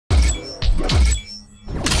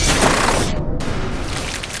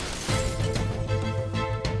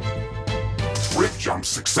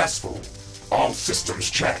Program successful. All systems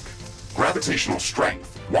check. Gravitational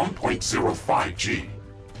strength 1.05 G.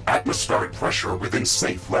 Atmospheric pressure within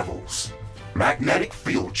safe levels. Magnetic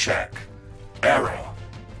field check. Error.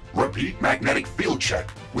 Repeat magnetic field check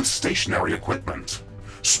with stationary equipment.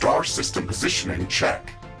 Star system positioning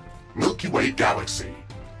check. Milky Way galaxy.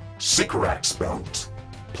 Sycorax belt.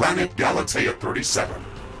 Planet Galatea 37.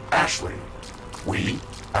 Ashley, we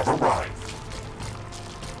have arrived.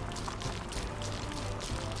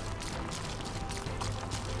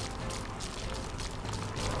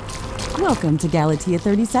 Welcome to Galatea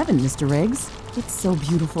 37, Mr. Riggs. It's so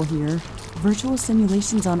beautiful here. Virtual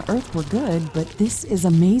simulations on Earth were good, but this is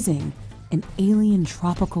amazing. An alien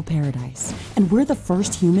tropical paradise, and we're the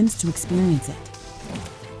first humans to experience it.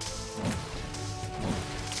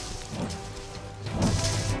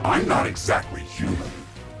 I'm not exactly human.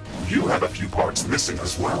 You have a few parts missing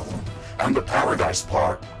as well, and the paradise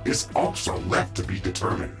part is also left to be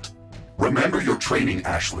determined. Remember your training,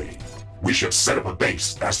 Ashley. We should set up a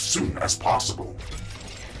base as soon as possible.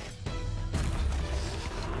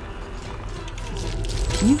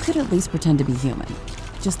 You could at least pretend to be human.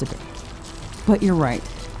 Just a bit. But you're right.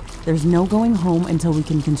 There's no going home until we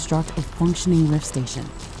can construct a functioning rift station.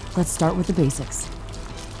 Let's start with the basics.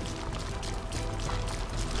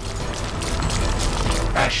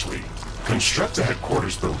 Ashley, construct a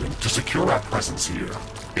headquarters building to secure our presence here.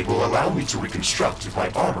 It will allow me to reconstruct if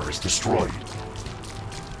my armor is destroyed.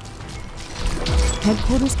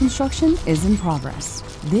 Headquarters construction is in progress.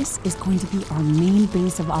 This is going to be our main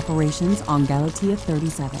base of operations on Galatea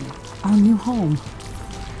 37, our new home.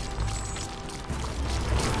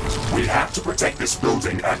 We have to protect this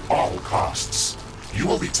building at all costs. You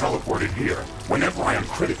will be teleported here whenever I am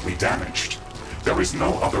critically damaged. There is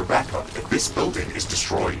no other backup if this building is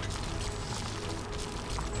destroyed.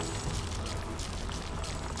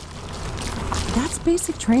 That's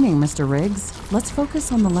basic training, Mr. Riggs. Let's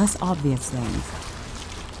focus on the less obvious things.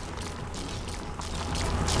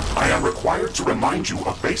 I am required to remind you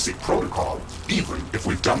of basic protocol, even if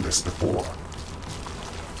we've done this before.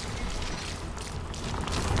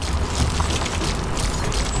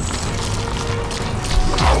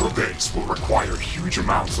 Our base will require huge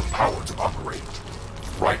amounts of power to operate.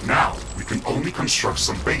 Right now, we can only construct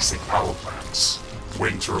some basic power plants,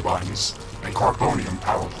 wind turbines, and carbonium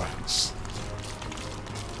power plants.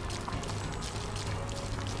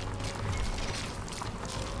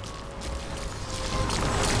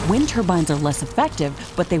 Wind turbines are less effective,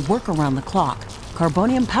 but they work around the clock.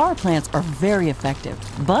 Carbonium power plants are very effective,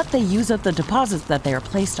 but they use up the deposits that they are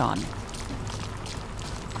placed on.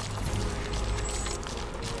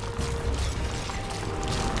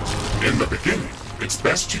 In the beginning, it's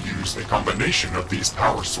best to use a combination of these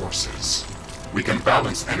power sources. We can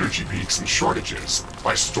balance energy peaks and shortages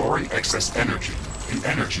by storing excess energy in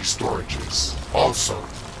energy storages. Also,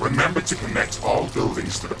 remember to connect all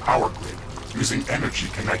buildings to the power grid using energy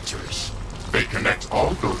connectors. They connect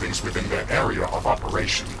all buildings within their area of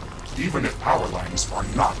operation, even if power lines are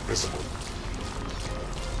not visible.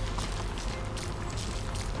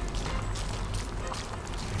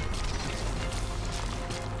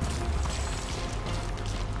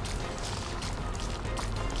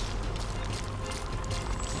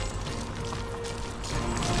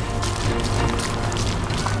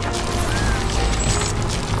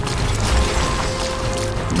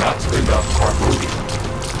 Not enough carbonium.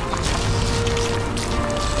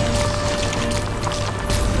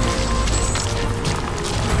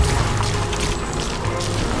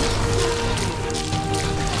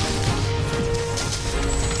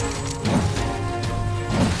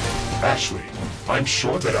 Ashley, I'm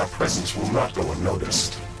sure that our presence will not go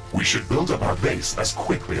unnoticed. We should build up our base as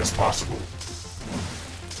quickly as possible.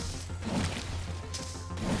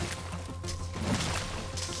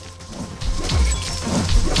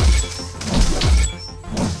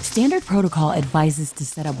 Standard protocol advises to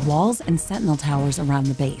set up walls and sentinel towers around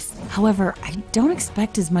the base. However, I don't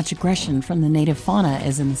expect as much aggression from the native fauna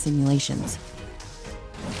as in the simulations.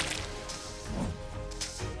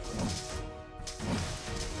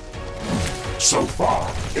 So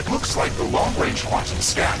far, it looks like the long-range quantum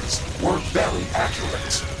scans were very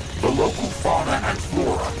accurate. The local fauna and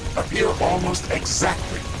flora appear almost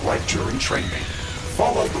exactly like during training.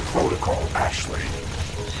 Follow the protocol, Ashley.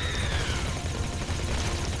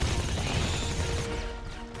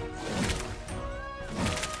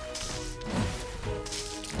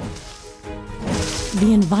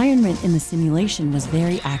 The environment in the simulation was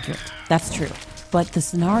very accurate, that's true. But the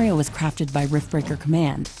scenario was crafted by Riftbreaker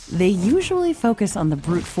Command. They usually focus on the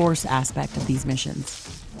brute force aspect of these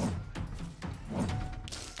missions.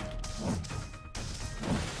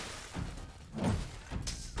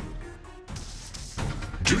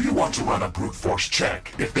 to run a brute force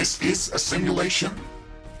check if this is a simulation?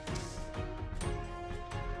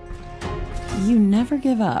 You never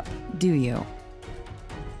give up, do you?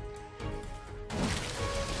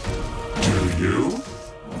 Do you?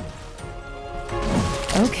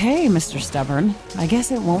 Okay, Mr. Stubborn. I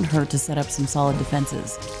guess it won't hurt to set up some solid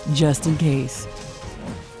defenses, just in case.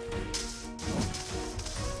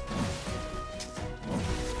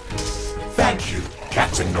 Thank you,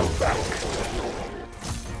 Captain Novak.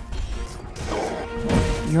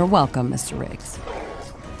 You're welcome, Mr. Riggs.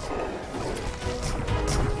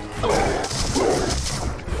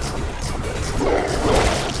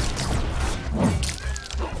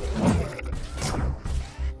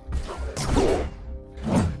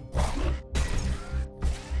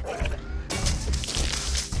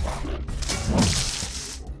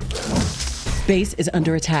 Base is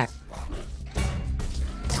under attack.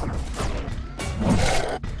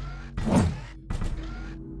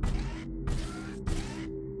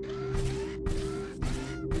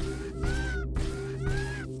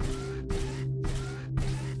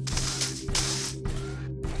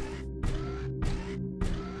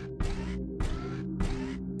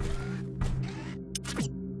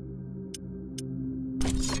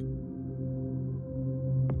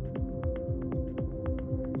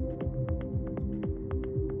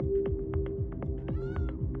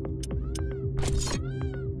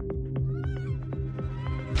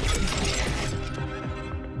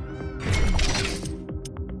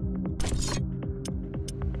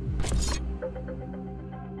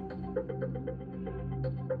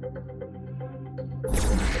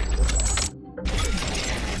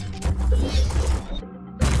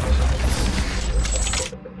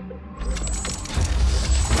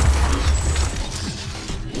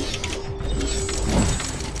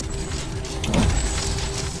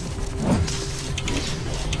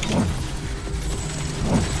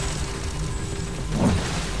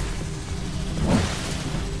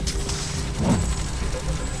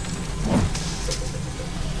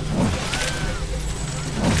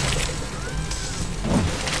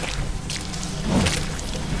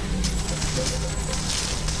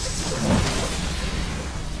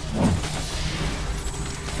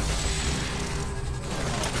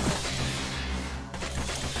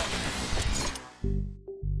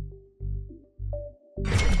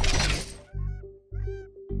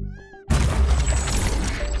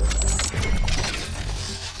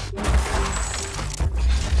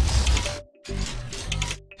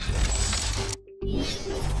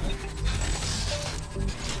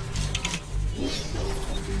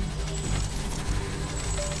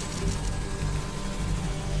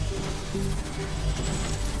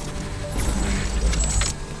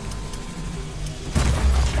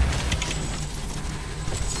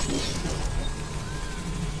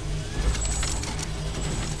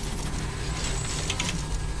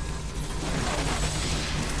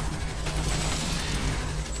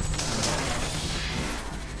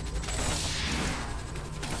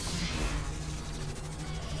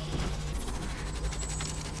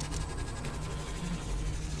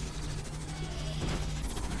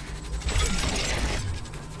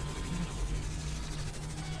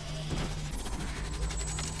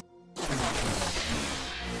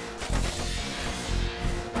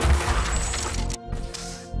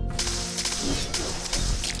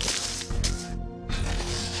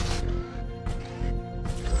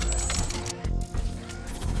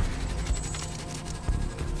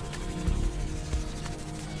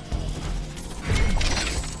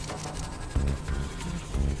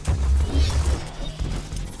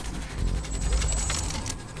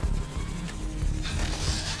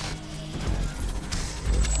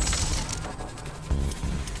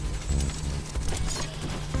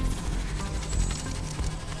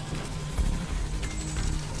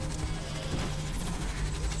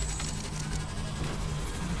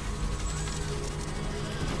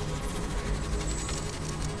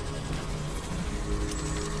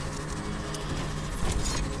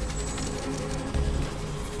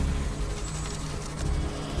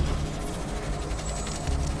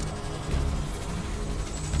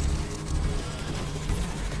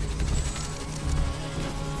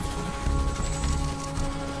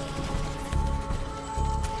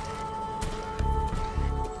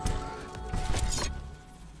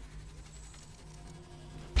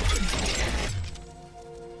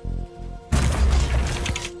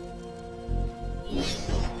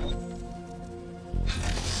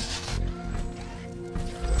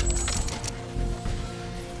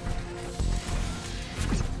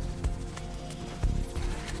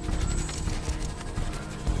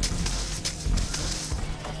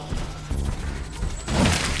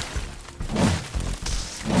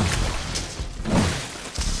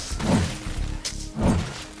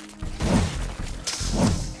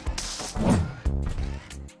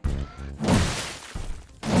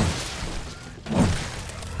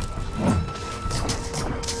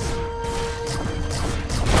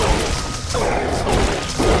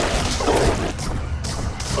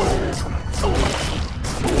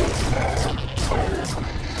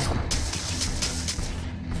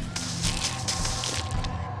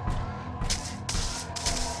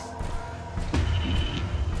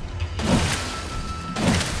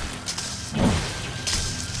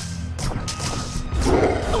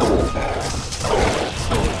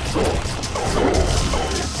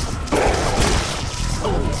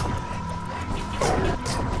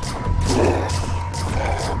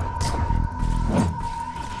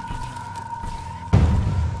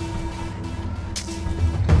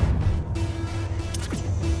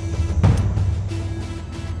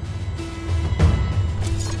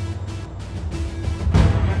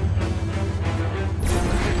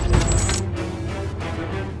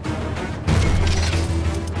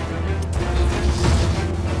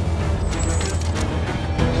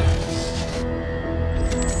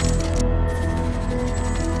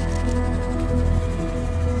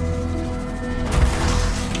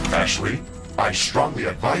 Ashley, I strongly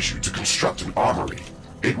advise you to construct an armory.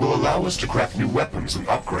 It will allow us to craft new weapons and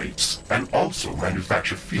upgrades, and also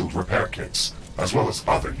manufacture field repair kits, as well as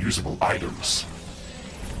other usable items.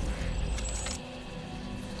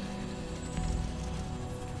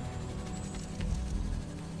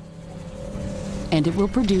 And it will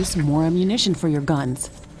produce more ammunition for your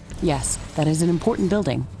guns. Yes, that is an important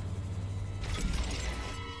building.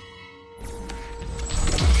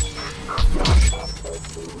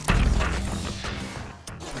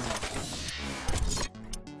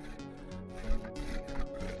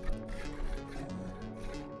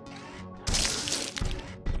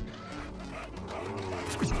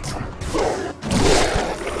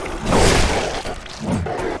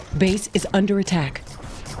 Base is under attack.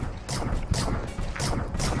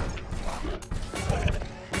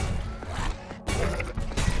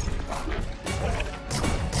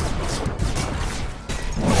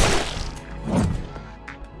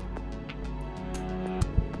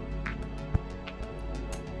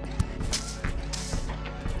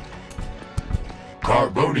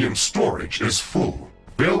 Carbonium storage is full.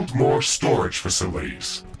 Build more storage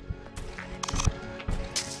facilities.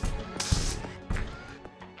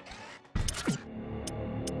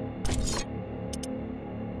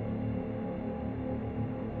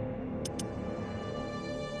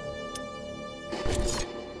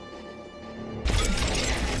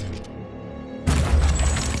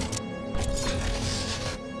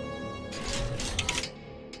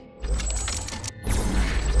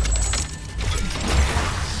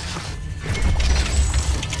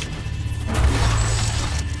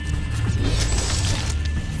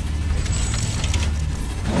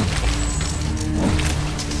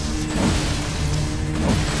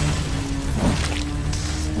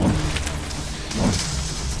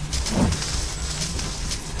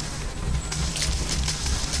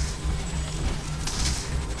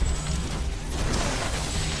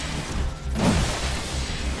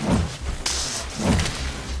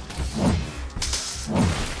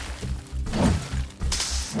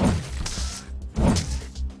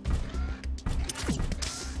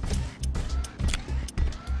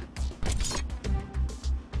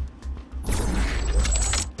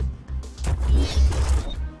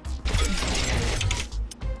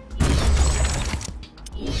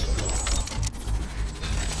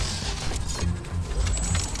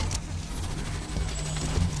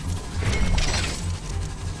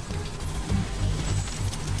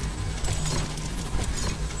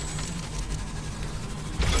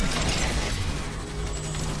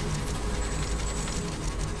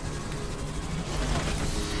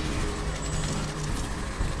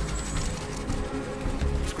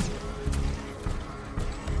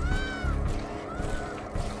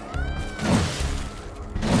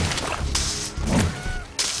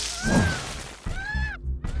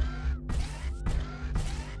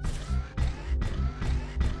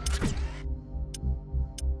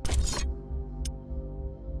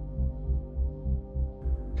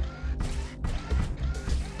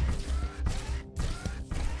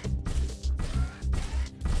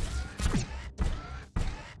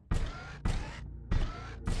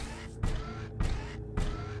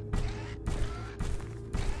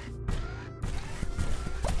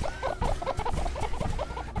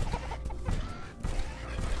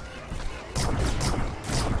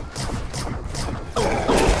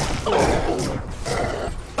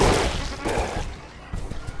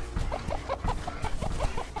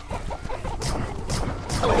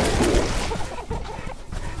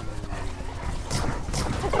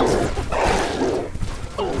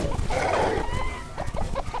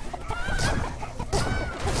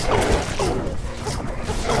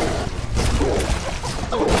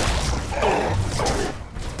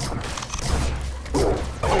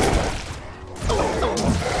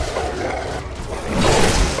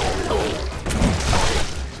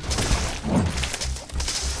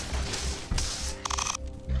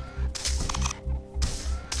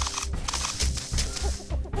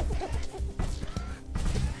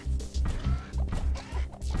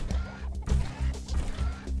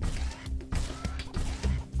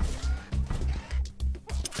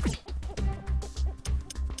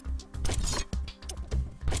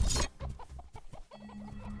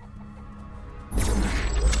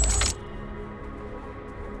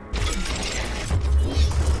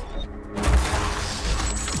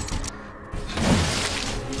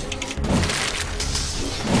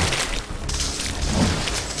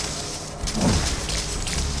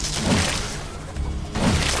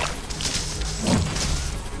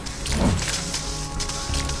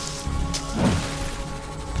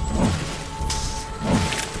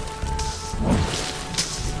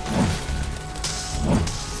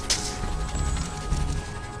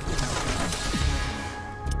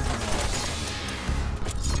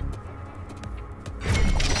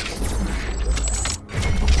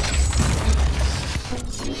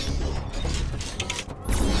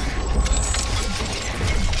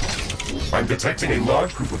 detecting a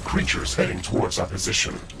large group of creatures heading towards our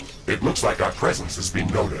position. It looks like our presence is being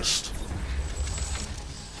noticed.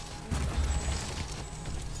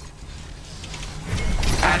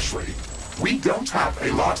 Ashley, we don't have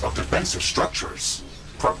a lot of defensive structures.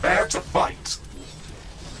 Prepare to fight.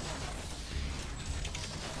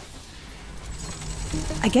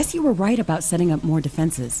 I guess you were right about setting up more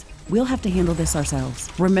defenses. We'll have to handle this ourselves.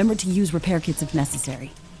 Remember to use repair kits if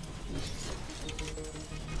necessary.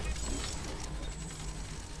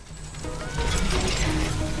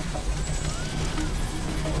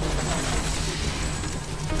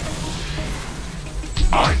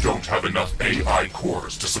 I don't have enough AI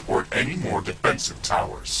cores to support any more defensive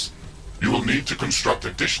towers. You will need to construct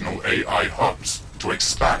additional AI hubs to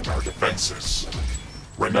expand our defenses.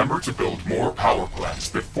 Remember to build more power plants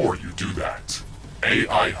before you do that.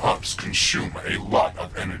 AI hubs consume a lot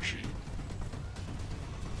of energy.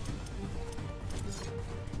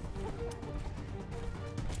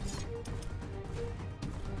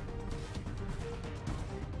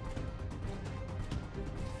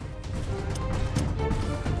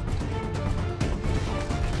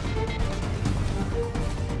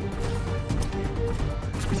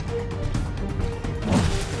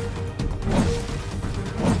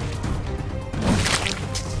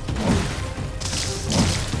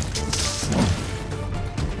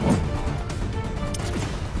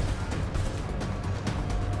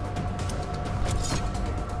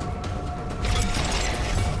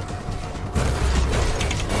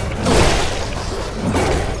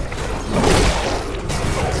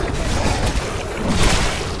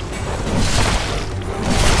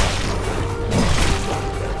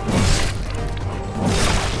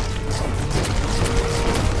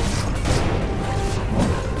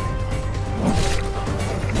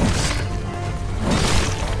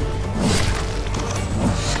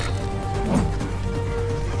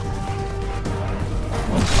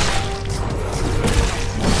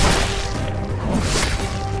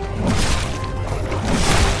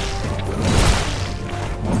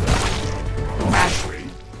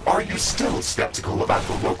 Skeptical about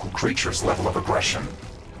the local creature's level of aggression.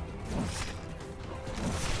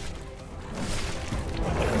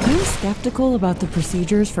 I'm skeptical about the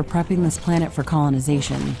procedures for prepping this planet for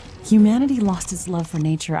colonization. Humanity lost its love for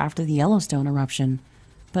nature after the Yellowstone eruption,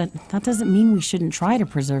 but that doesn't mean we shouldn't try to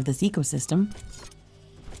preserve this ecosystem.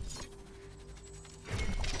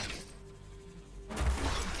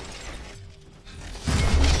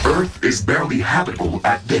 Earth is barely habitable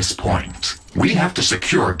at this point. We have to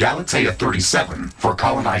secure Galatea 37 for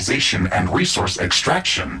colonization and resource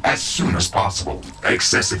extraction as soon as possible.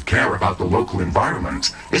 Excessive care about the local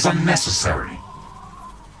environment is unnecessary.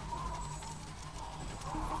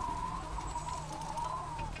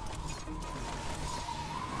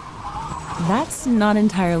 That's not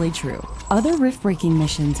entirely true. Other rift-breaking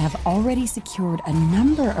missions have already secured a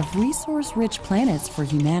number of resource-rich planets for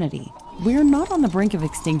humanity. We're not on the brink of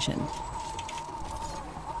extinction.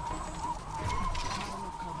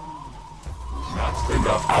 Not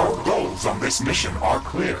enough. Our goals on this mission are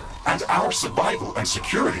clear, and our survival and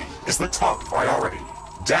security is the top priority.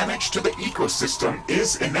 Damage to the ecosystem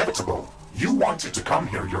is inevitable. You wanted to come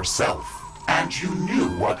here yourself, and you knew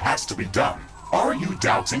what has to be done. Are you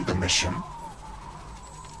doubting the mission?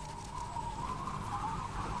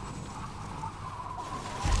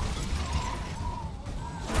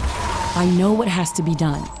 I know what has to be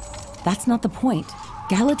done. That's not the point.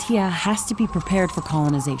 Galatea has to be prepared for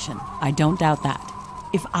colonization. I don't doubt that.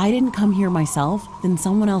 If I didn't come here myself, then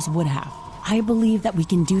someone else would have. I believe that we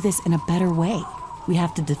can do this in a better way. We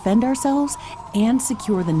have to defend ourselves and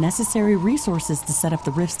secure the necessary resources to set up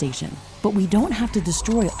the rift station. But we don't have to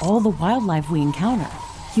destroy all the wildlife we encounter.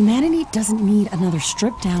 Humanity doesn't need another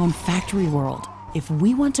stripped-down factory world. If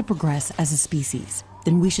we want to progress as a species,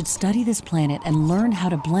 then we should study this planet and learn how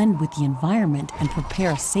to blend with the environment and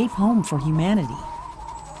prepare a safe home for humanity.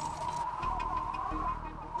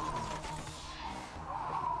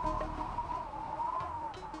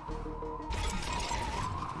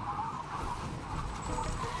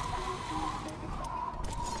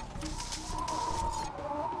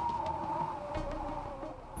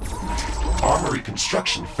 Armory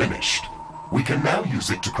construction finished. We can now use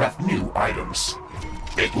it to craft new items.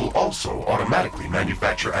 It will also automatically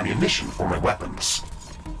manufacture ammunition for my weapons.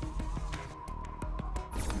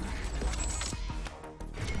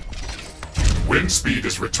 Wind speed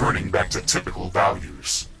is returning back to typical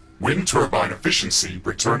values. Wind turbine efficiency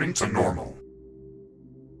returning to normal.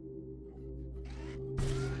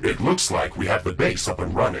 It looks like we have the base up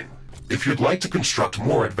and running. If you'd like to construct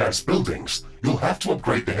more advanced buildings, you'll have to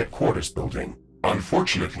upgrade the headquarters building.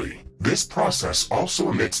 Unfortunately, This process also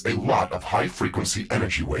emits a lot of high-frequency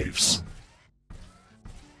energy waves.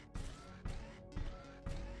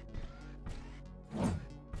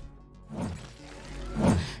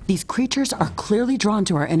 These creatures are clearly drawn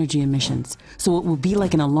to our energy emissions, so it will be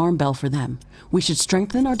like an alarm bell for them. We should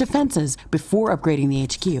strengthen our defenses before upgrading the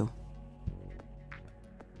HQ.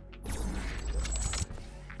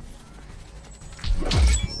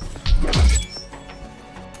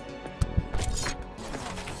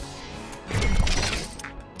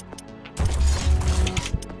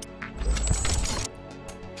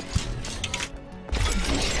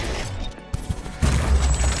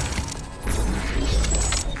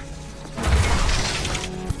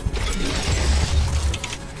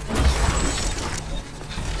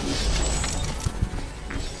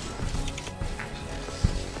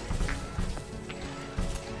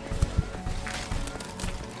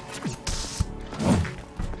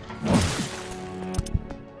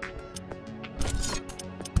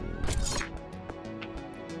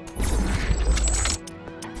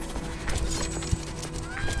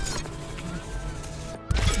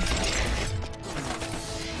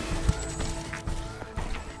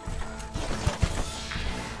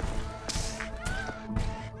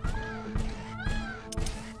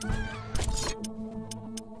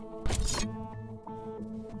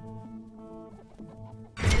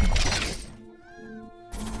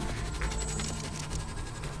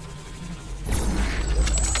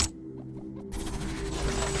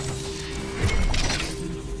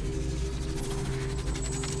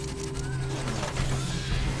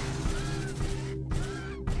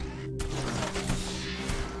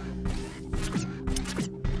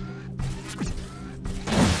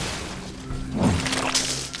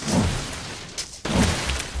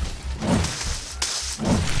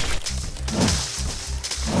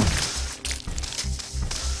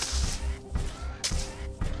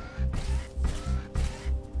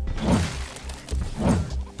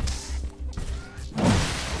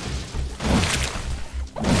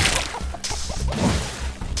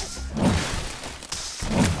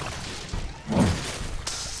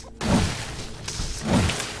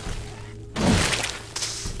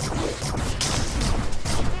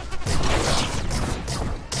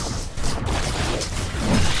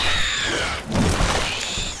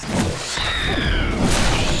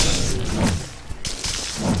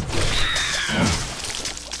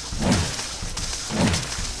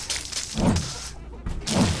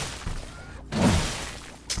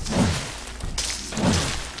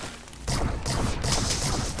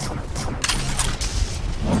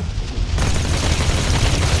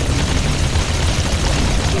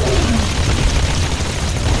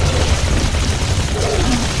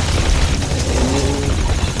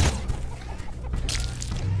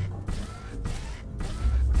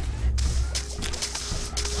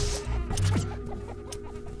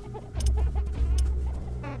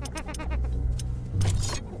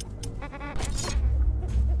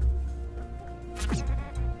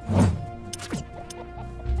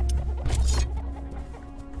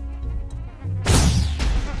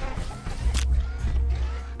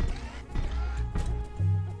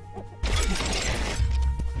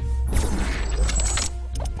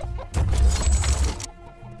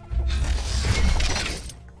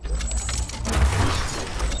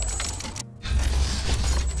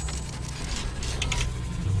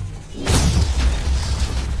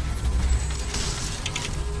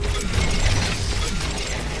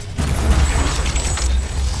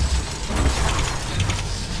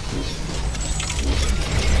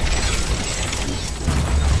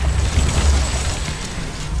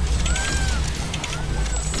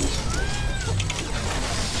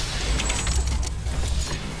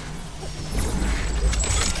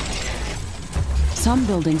 Some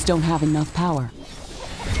buildings don't have enough power.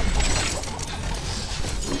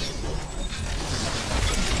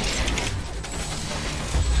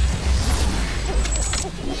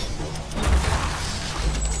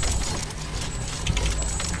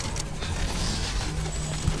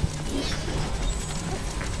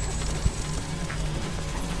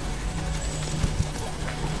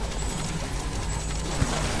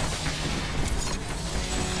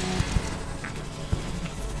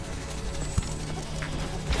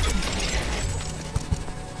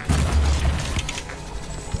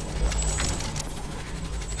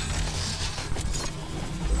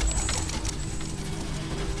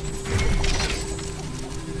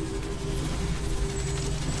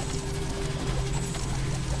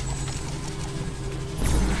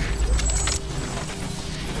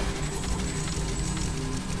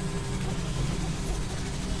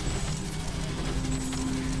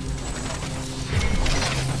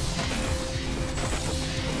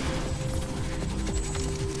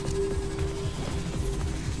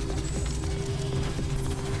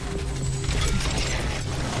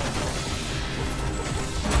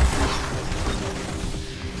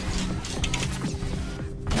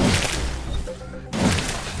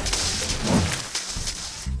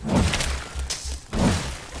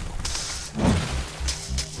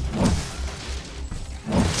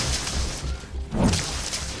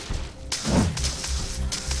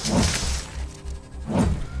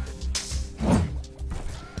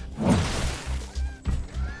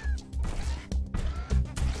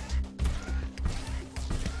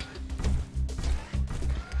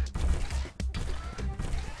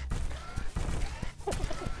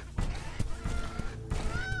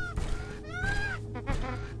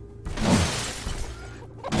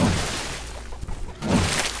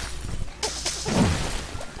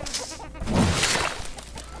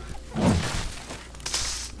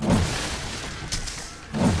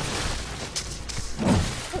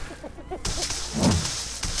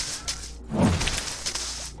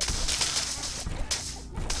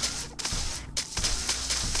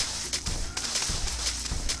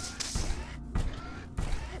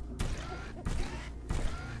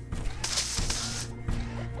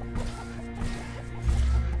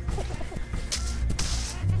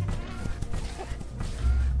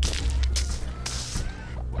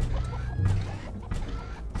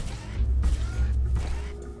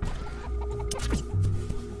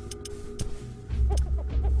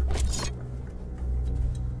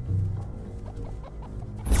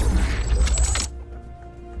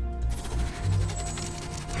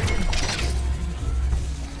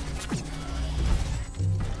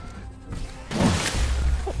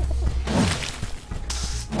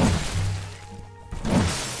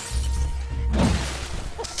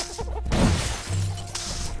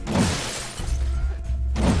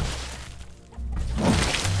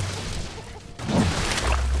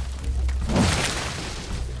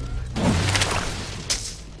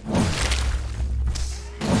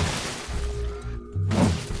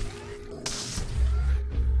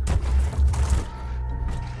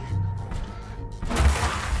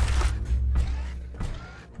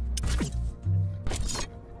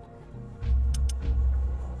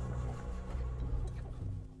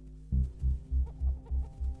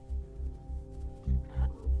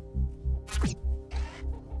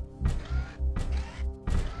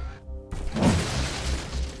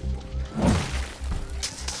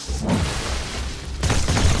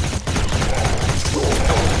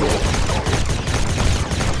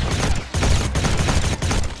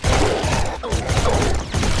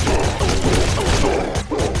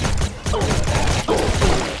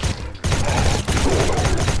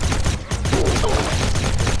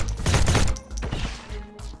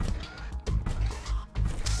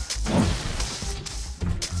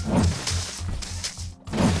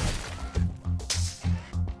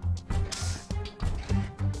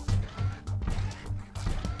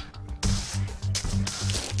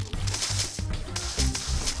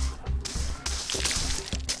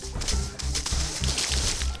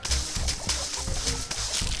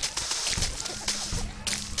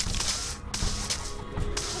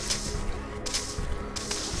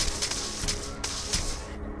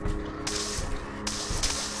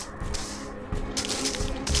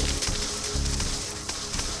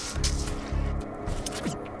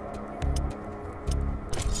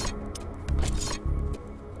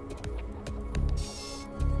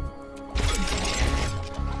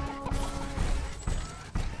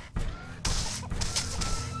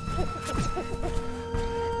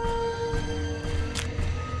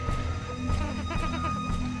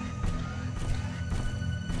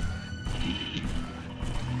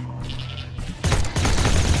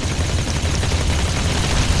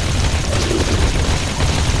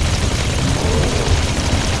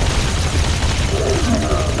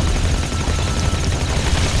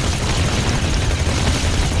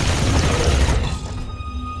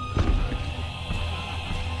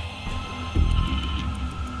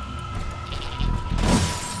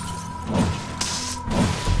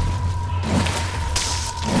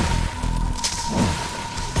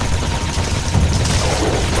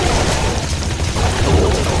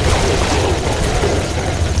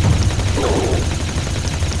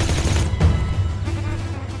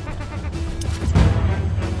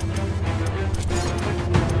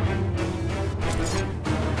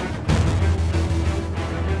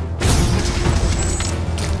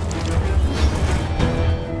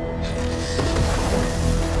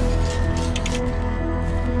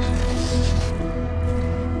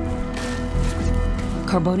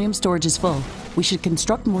 Carbonium storage is full. We should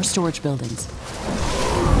construct more storage buildings.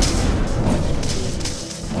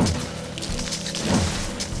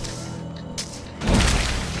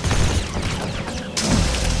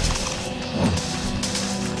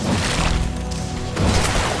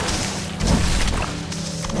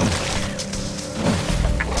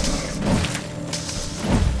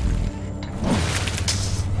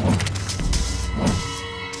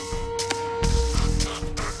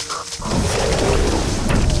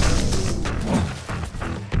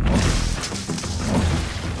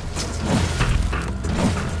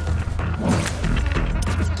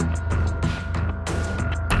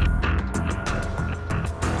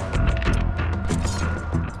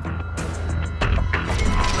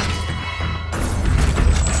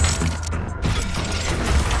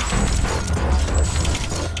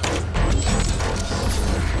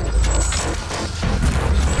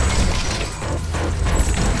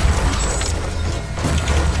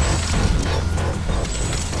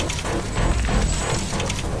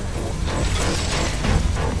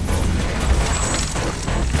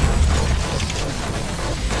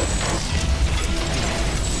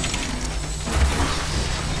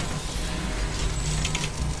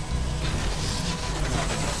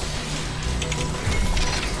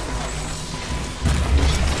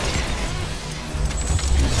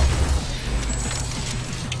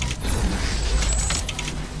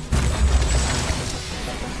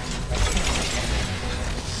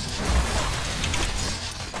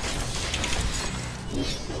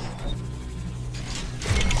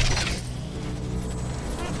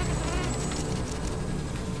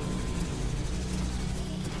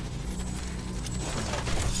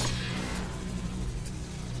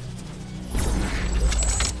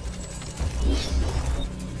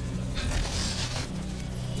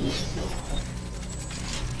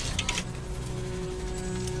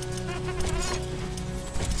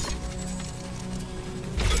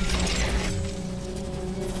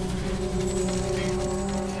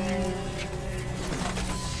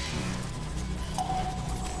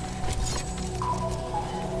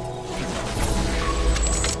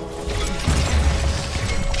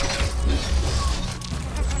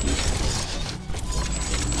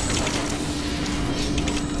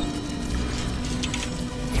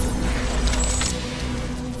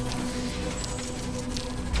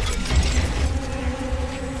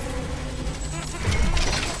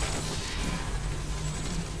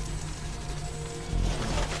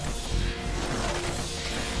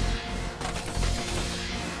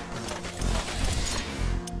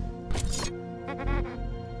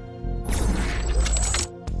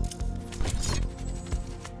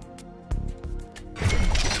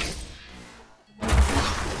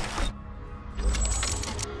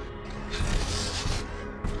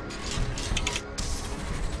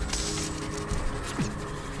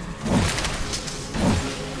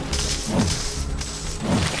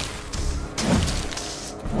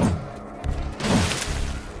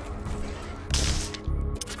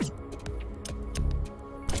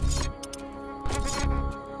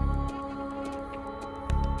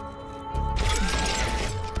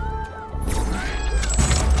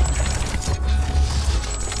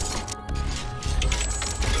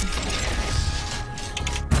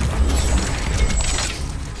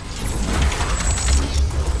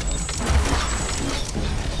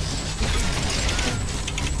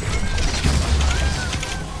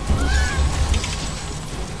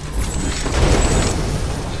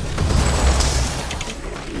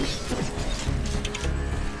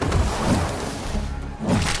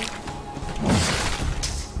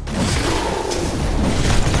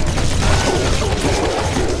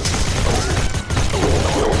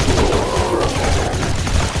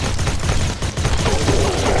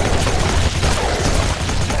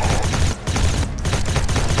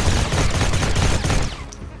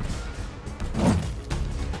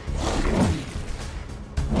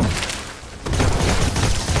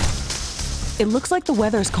 It looks like the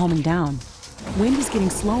weather is calming down. Wind is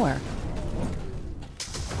getting slower.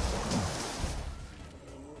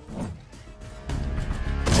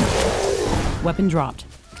 Weapon dropped.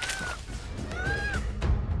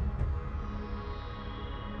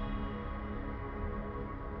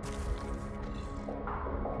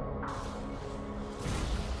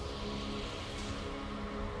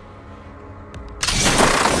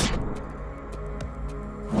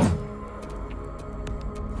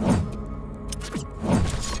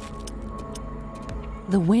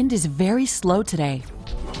 The wind is very slow today.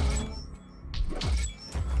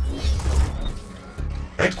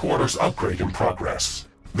 Headquarters upgrade in progress.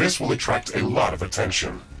 This will attract a lot of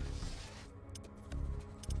attention.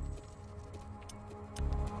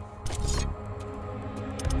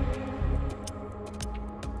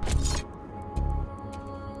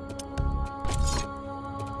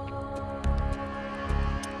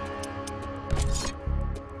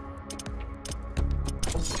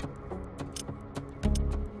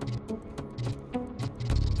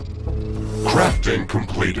 Crafting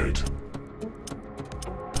completed.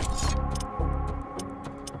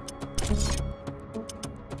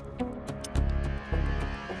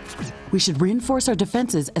 We should reinforce our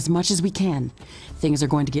defenses as much as we can. Things are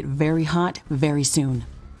going to get very hot very soon.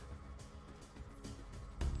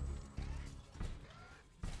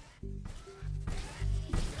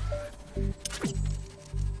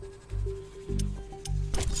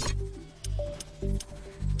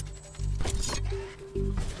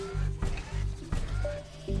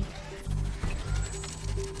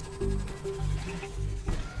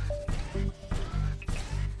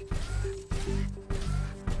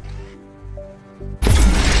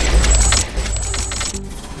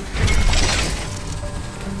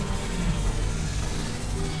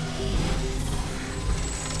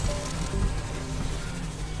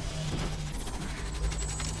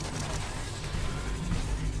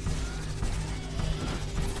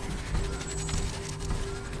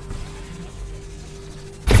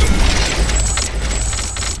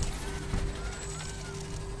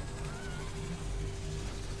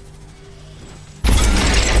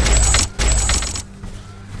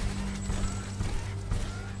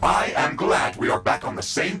 I am glad we are back on the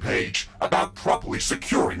same page about properly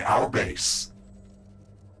securing our base.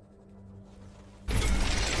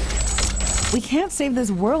 We can't save this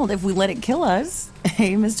world if we let it kill us.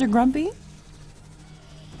 Hey, Mr. Grumpy?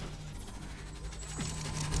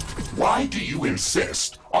 Why do you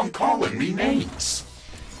insist on calling me names?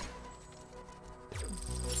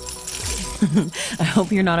 I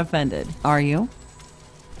hope you're not offended. Are you?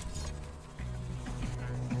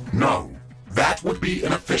 No, that would be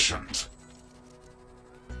inefficient.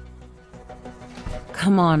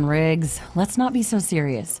 Come on, Riggs. Let's not be so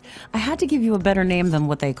serious. I had to give you a better name than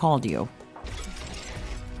what they called you.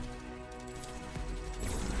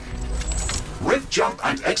 Rift Jump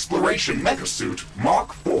and Exploration Megasuit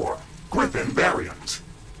Mark IV, Griffin variant.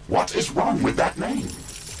 What is wrong with that name?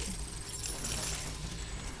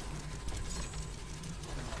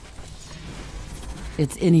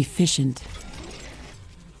 It's inefficient.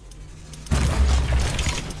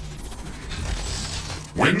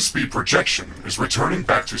 Wind speed projection is returning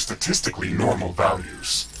back to statistically normal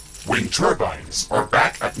values. Wind turbines are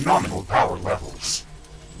back at nominal power levels.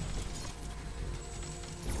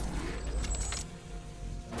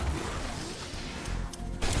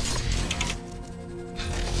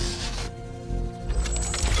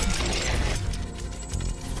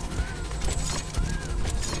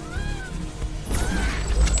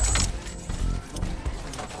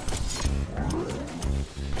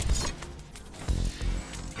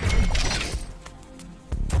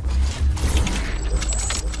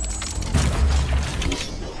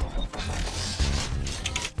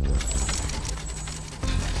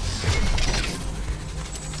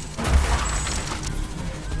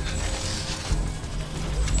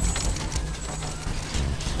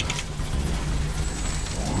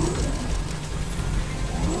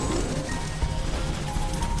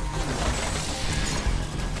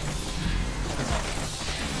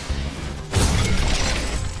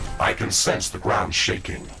 I can sense the ground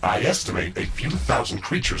shaking. I estimate a few thousand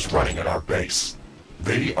creatures running at our base.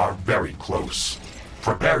 They are very close.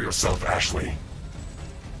 Prepare yourself, Ashley.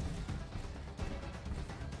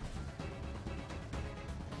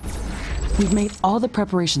 We've made all the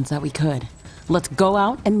preparations that we could. Let's go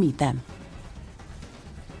out and meet them.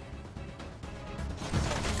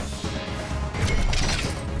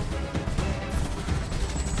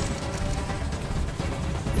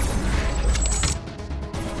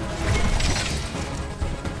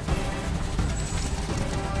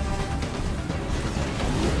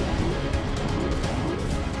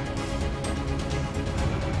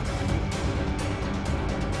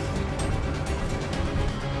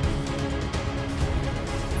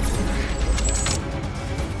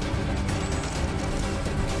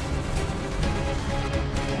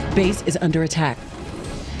 Base is under attack.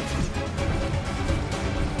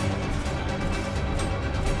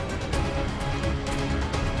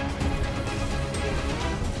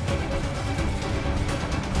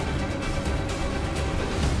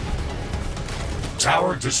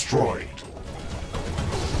 Tower destroyed.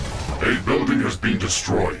 A building has been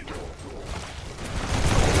destroyed.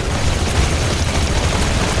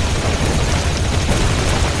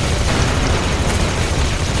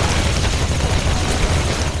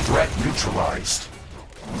 Threat neutralized.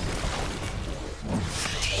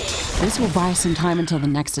 This will buy some time until the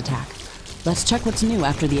next attack. Let's check what's new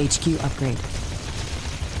after the HQ upgrade.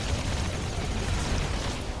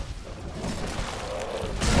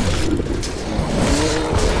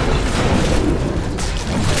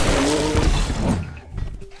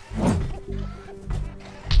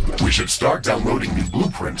 We should start downloading the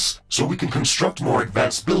blueprints so we can construct more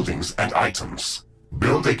advanced buildings and items.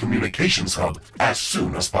 Build a communications hub as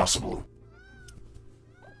soon as possible.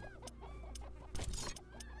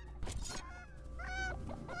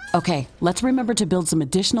 Okay, let's remember to build some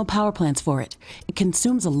additional power plants for it. It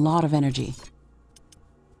consumes a lot of energy.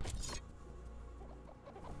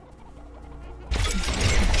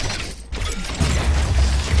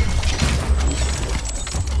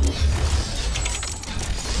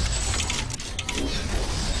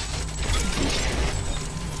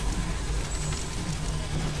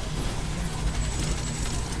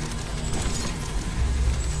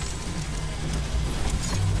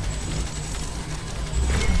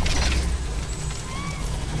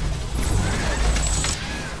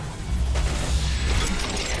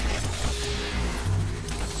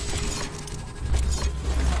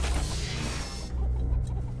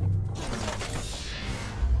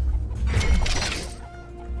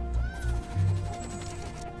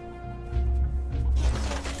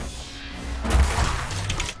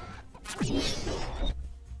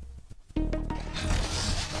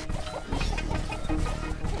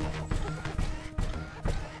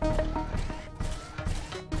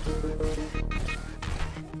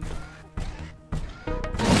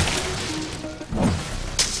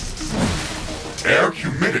 Air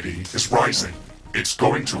humidity is rising. It's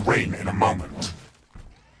going to rain in a moment.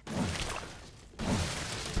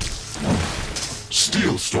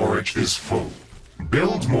 Steel storage is full.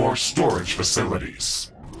 Build more storage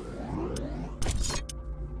facilities.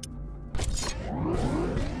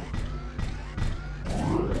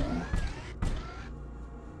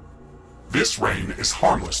 This rain is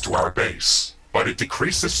harmless to our base, but it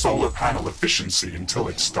decreases solar panel efficiency until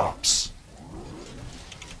it stops.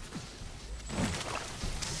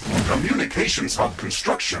 Communications hub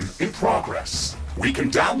construction in progress. We can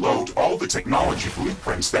download all the technology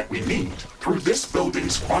blueprints that we need through this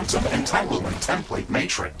building's quantum entanglement template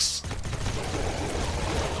matrix.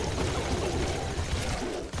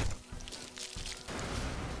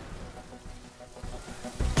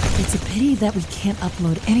 It's a pity that we can't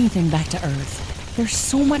upload anything back to Earth. There's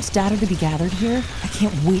so much data to be gathered here. I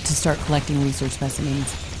can't wait to start collecting research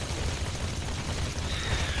specimens.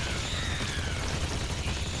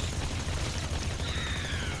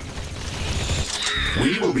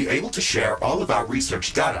 We will be able to share all of our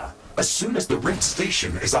research data as soon as the Rift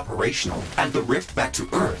station is operational and the rift back to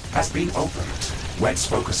Earth has been opened. Let's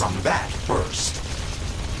focus on that first.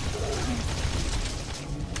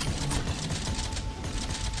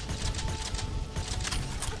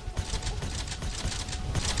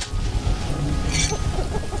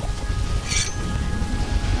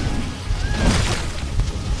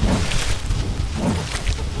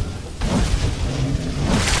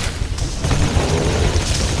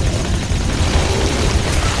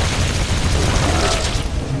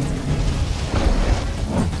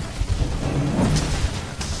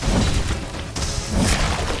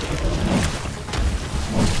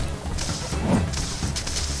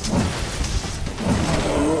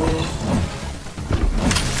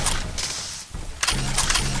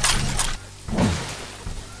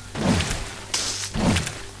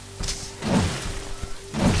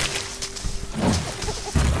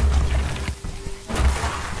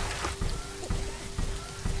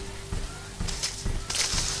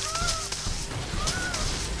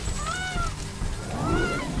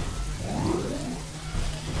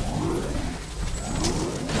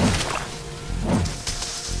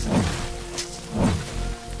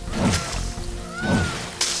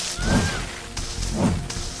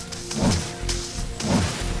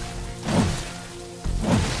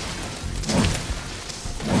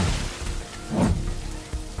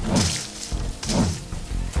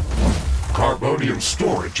 Carbonium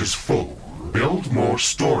storage is full. Build more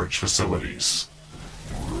storage facilities.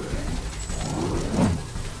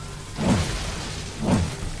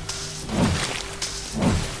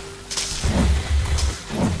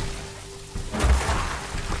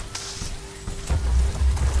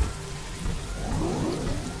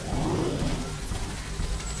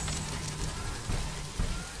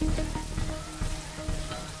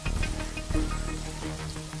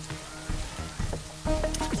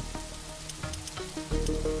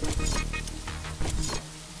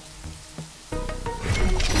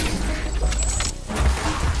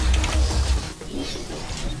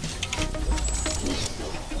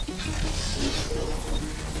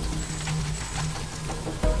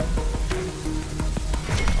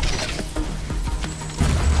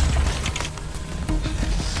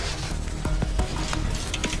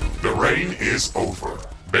 Rain is over.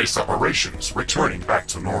 Base operations returning back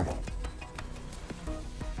to normal.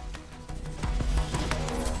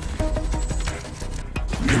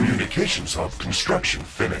 Communications hub construction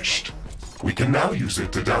finished. We can now use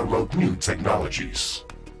it to download new technologies.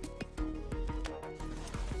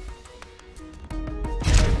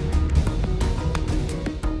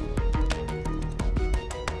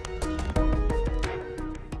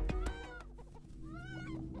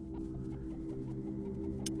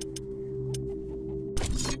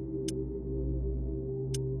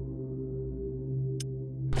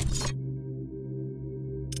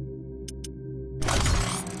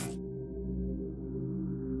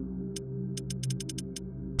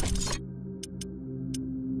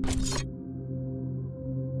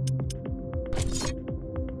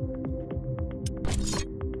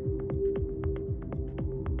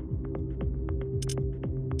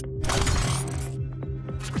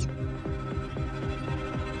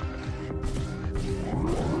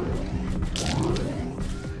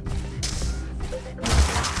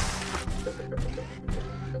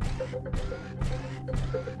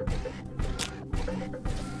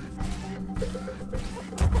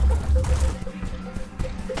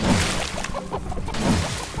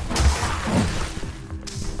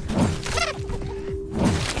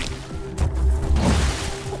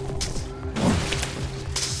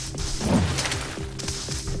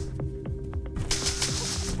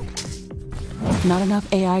 Not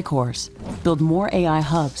enough AI cores. Build more AI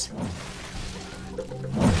hubs.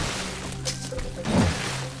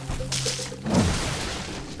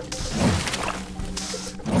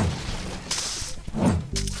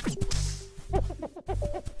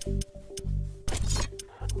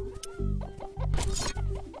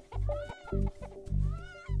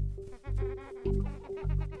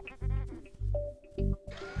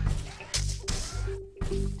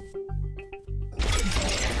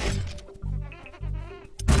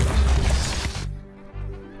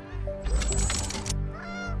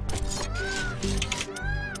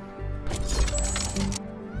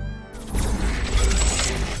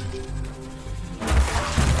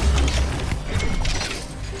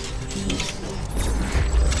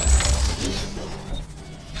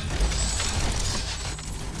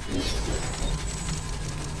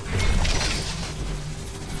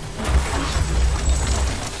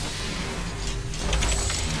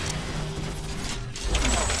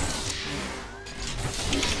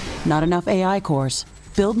 Not enough AI cores.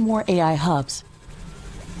 Build more AI hubs.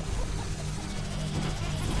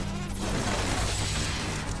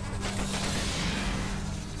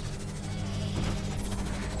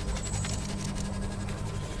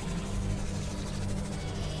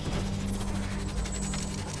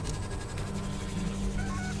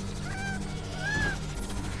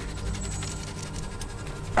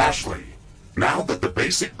 Ashley, now that the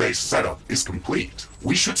basic base setup is complete,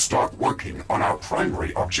 we should start working on our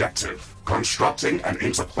primary objective, constructing an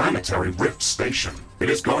interplanetary rift station. It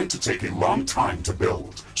is going to take a long time to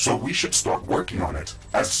build, so we should start working on it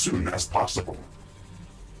as soon as possible.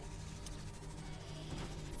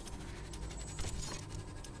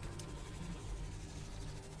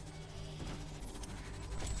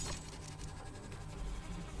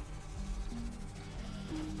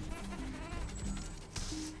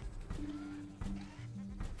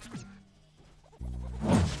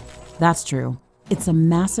 That's true. It's a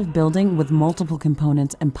massive building with multiple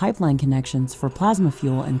components and pipeline connections for plasma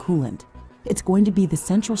fuel and coolant. It's going to be the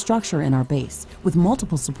central structure in our base, with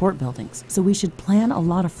multiple support buildings, so we should plan a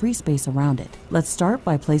lot of free space around it. Let's start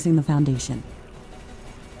by placing the foundation.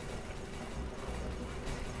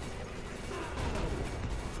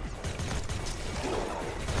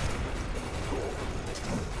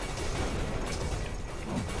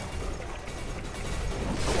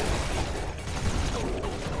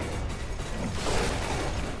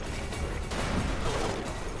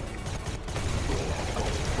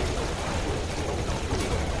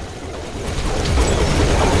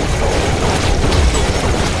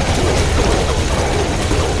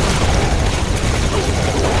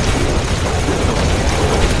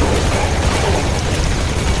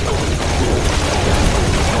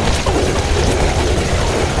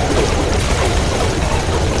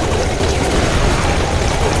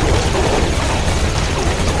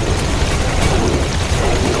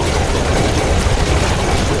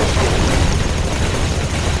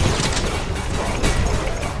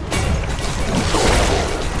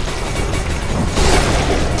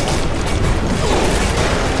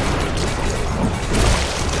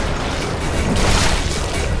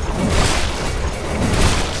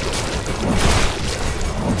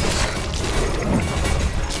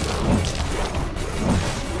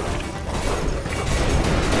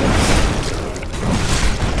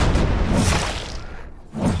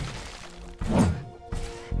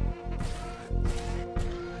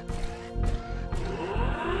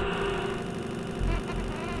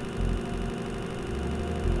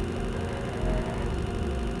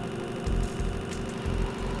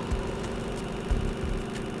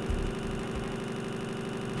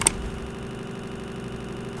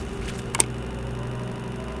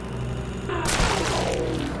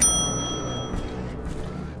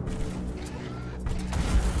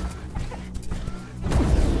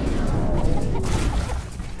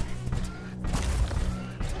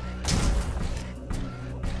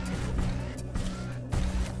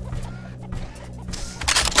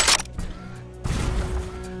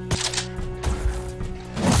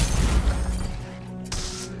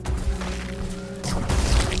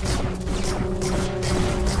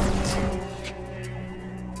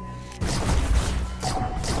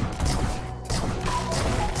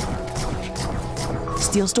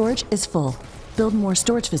 Steel storage is full. Build more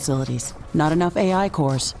storage facilities. Not enough AI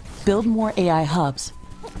cores. Build more AI hubs.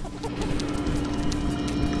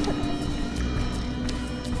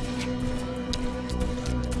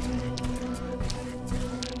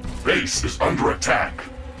 Base is under attack.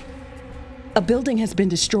 A building has been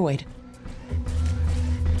destroyed.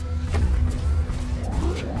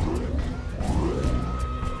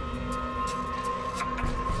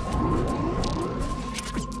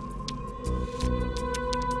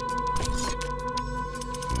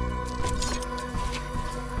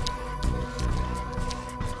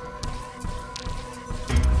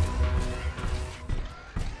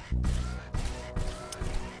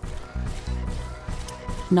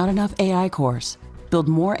 Not enough AI cores. Build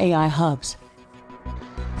more AI hubs.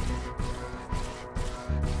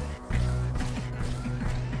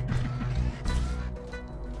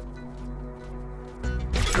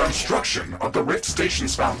 Construction of the Rift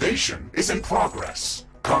Station's foundation is in progress.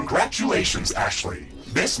 Congratulations, Ashley.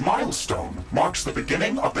 This milestone marks the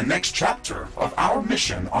beginning of the next chapter of our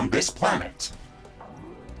mission on this planet.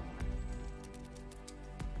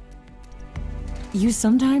 You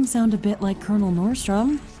sometimes sound a bit like Colonel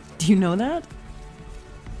Nordstrom. Do you know that?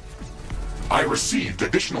 I received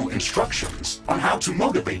additional instructions on how to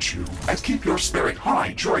motivate you and keep your spirit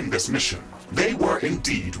high during this mission. They were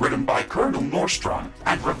indeed written by Colonel Nordstrom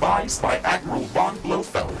and revised by Admiral von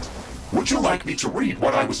Blofeld. Would you like me to read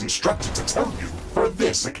what I was instructed to tell you for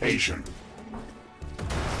this occasion?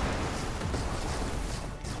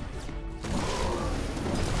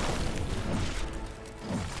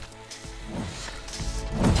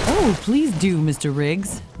 Oh, please do, Mr.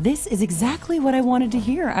 Riggs. This is exactly what I wanted to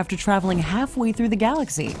hear after traveling halfway through the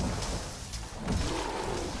galaxy.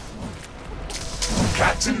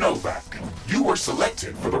 Captain Novak, you were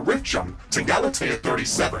selected for the Rift Jump to Galatea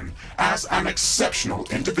 37 as an exceptional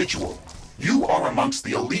individual. You are amongst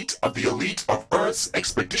the elite of Earth's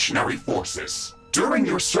expeditionary forces. During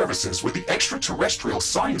your services with the Extraterrestrial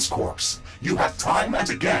Science Corps, you have time and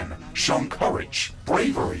again shown courage,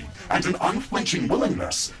 bravery, and an unflinching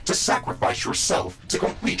willingness to sacrifice yourself to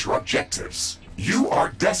complete your objectives. You are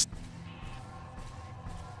destined.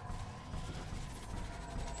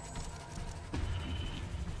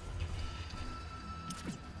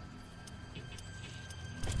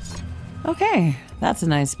 Okay, that's a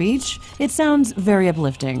nice speech. It sounds very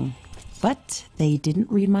uplifting. But they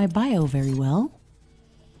didn't read my bio very well.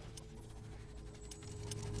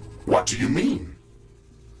 What do you mean?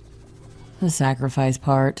 The sacrifice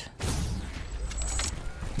part.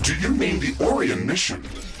 Do you mean the Orion mission?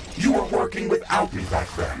 You were working without me back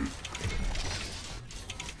then.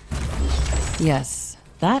 Yes,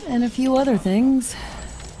 that and a few other things.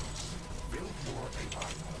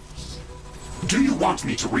 Do you want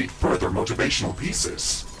me to read further motivational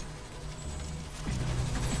pieces?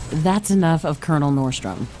 That's enough of Colonel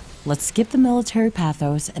Nordstrom. Let's skip the military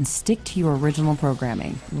pathos and stick to your original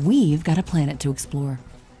programming. We've got a planet to explore.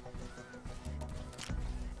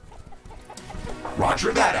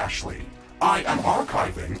 Roger that, Ashley. I am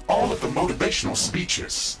archiving all of the motivational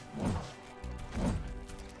speeches.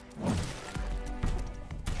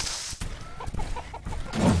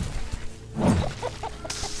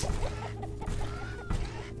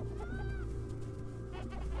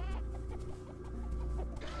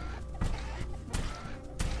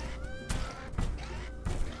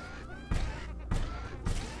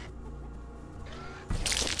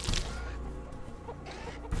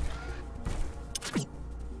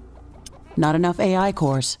 Not enough AI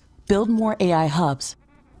cores. Build more AI hubs.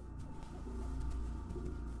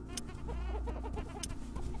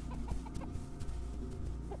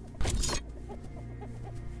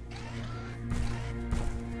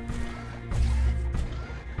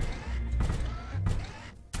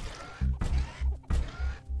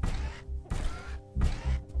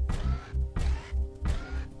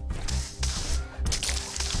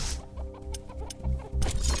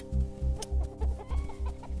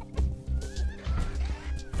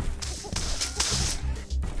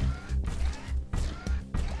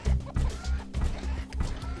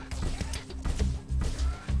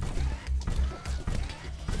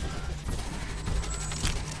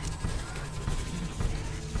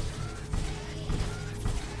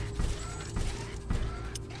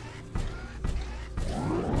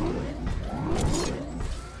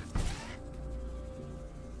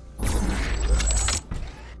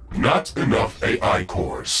 Not enough AI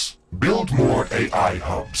cores. Build more AI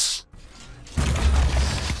hubs.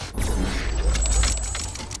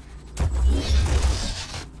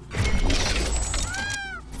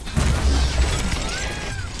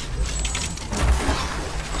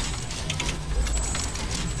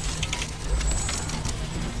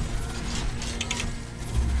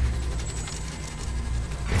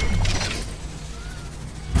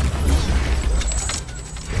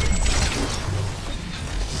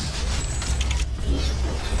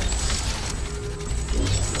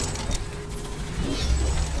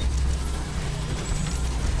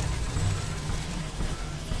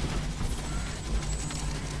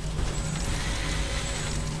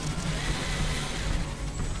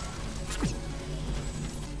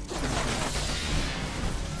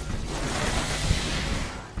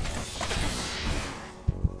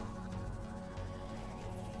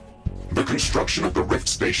 construction of the Rift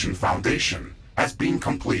Station Foundation has been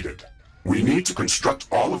completed. We need to construct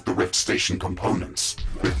all of the Rift Station components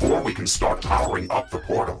before we can start powering up the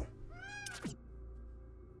portal.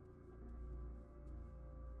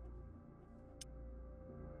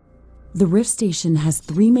 The Rift Station has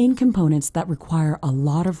 3 main components that require a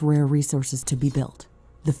lot of rare resources to be built.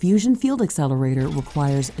 The fusion field accelerator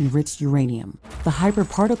requires enriched uranium, the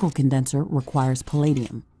hyperparticle condenser requires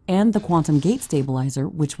palladium, and the quantum gate stabilizer,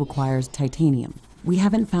 which requires titanium. We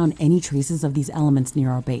haven't found any traces of these elements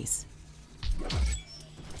near our base.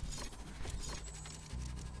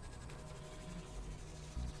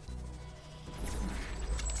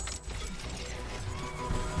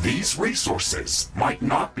 These resources might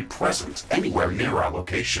not be present anywhere near our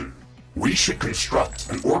location. We should construct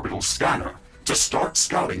an orbital scanner to start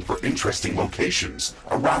scouting for interesting locations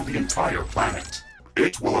around the entire planet.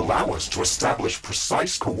 It will allow us to establish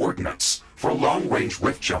precise coordinates for long-range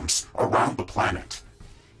rift jumps around the planet.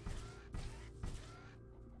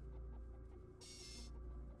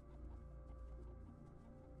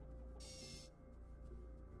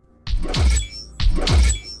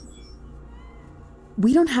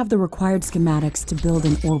 We don't have the required schematics to build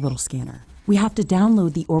an orbital scanner. We have to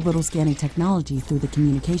download the orbital scanning technology through the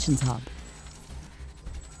communications hub.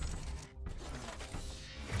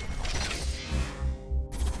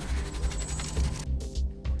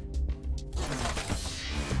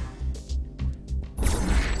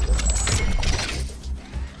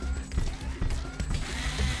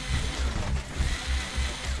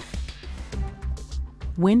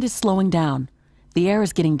 Wind is slowing down. The air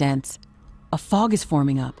is getting dense. A fog is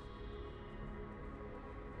forming up.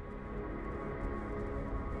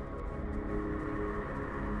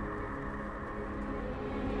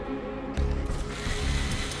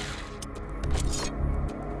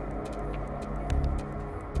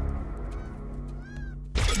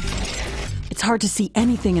 It's hard to see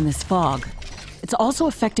anything in this fog. It's also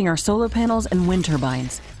affecting our solar panels and wind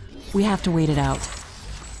turbines. We have to wait it out.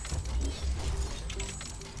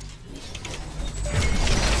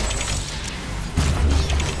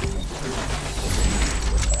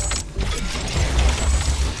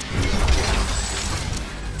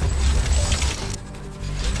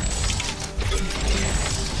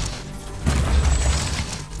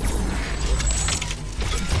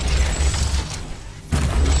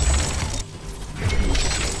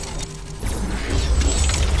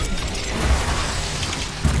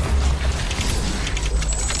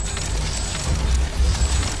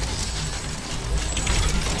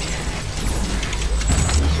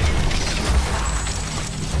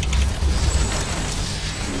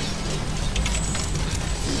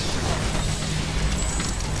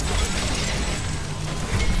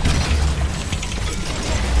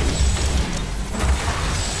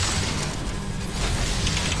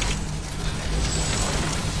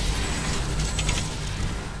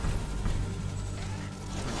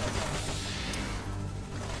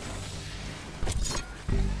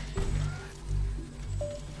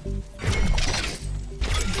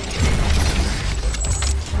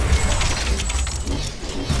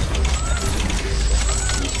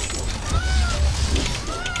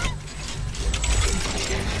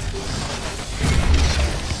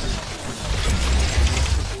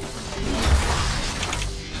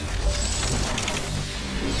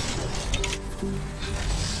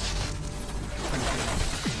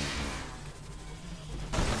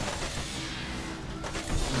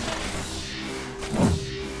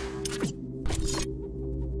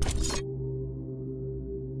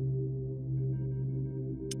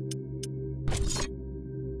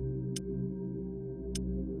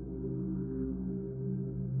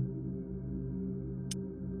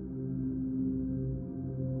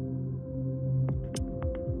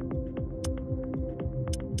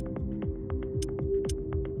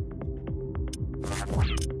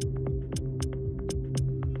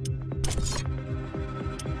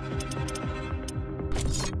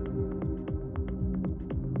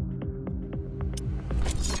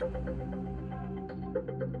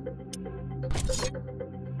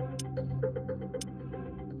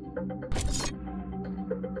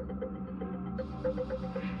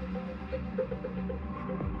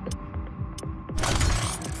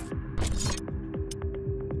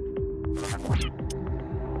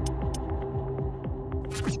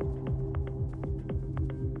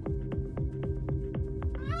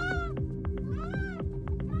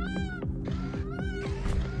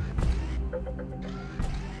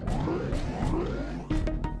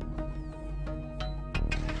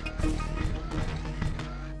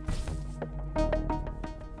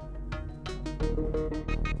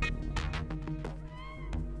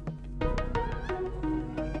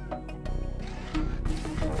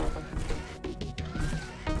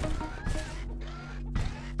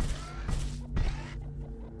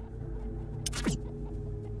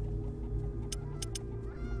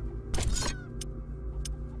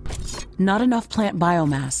 Not enough plant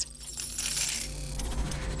biomass.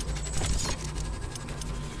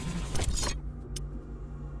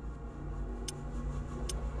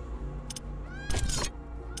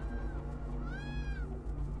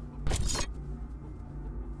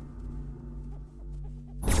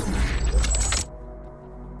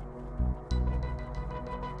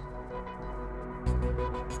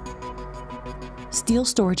 Steel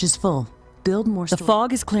storage is full. Build more storage. The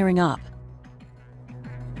fog is clearing up.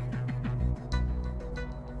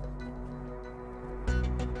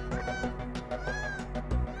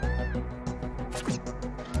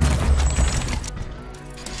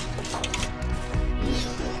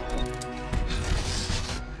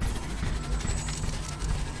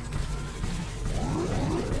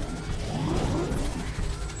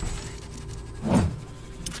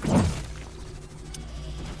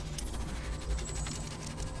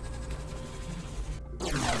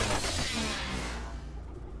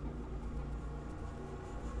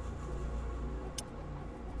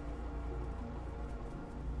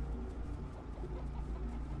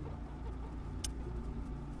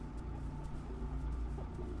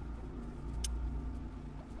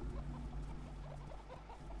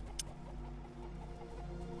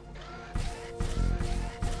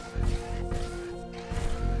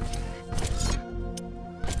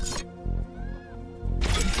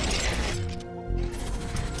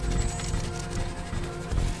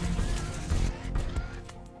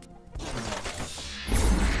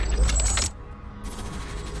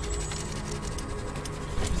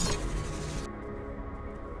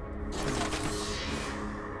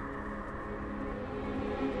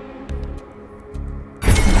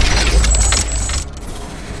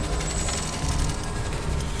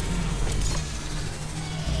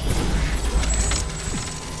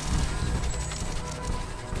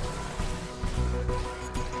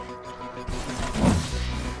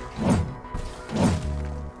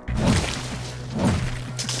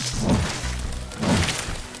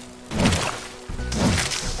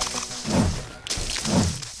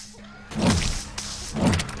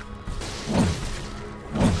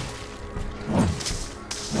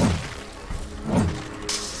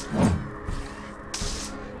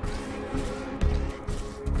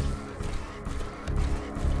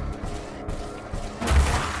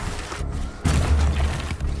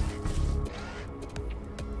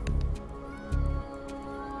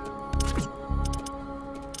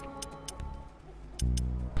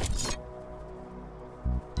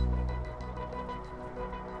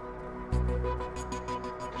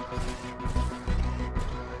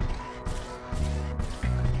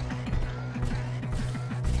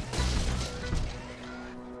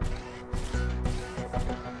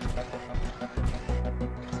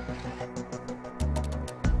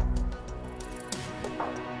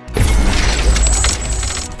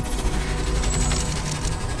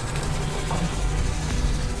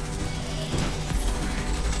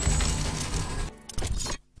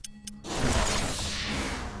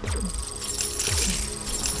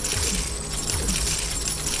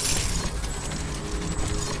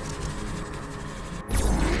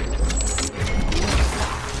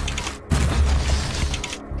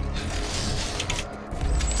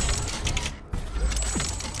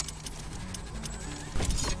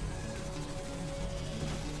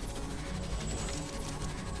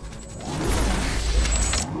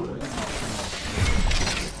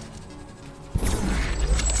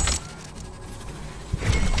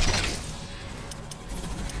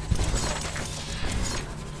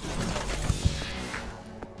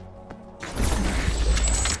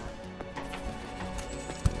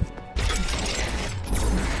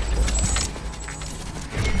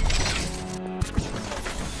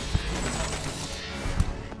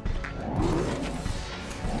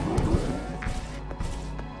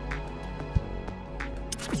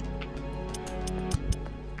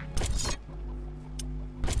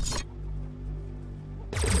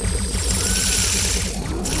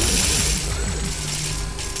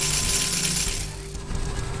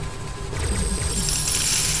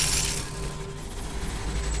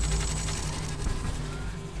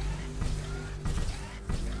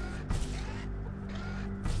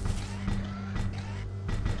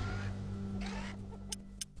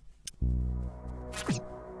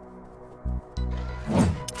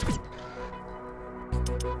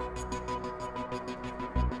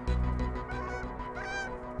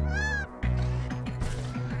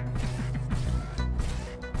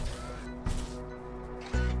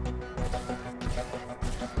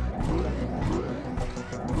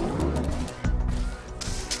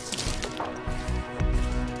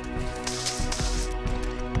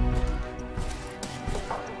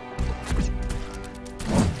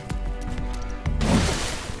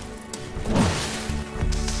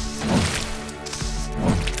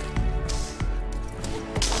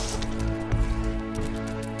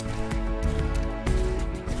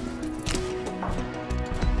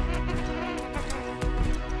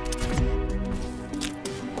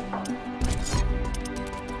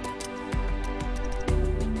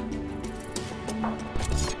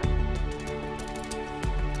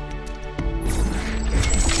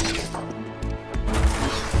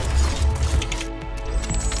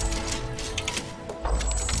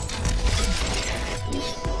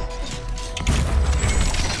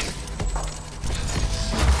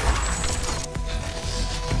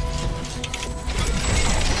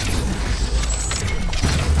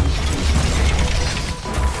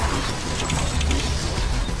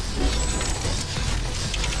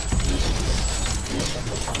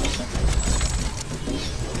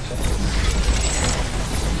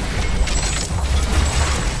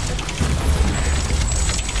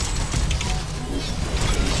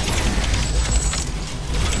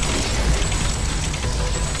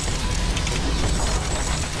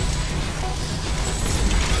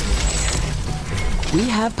 We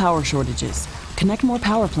have power shortages. Connect more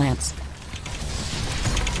power plants.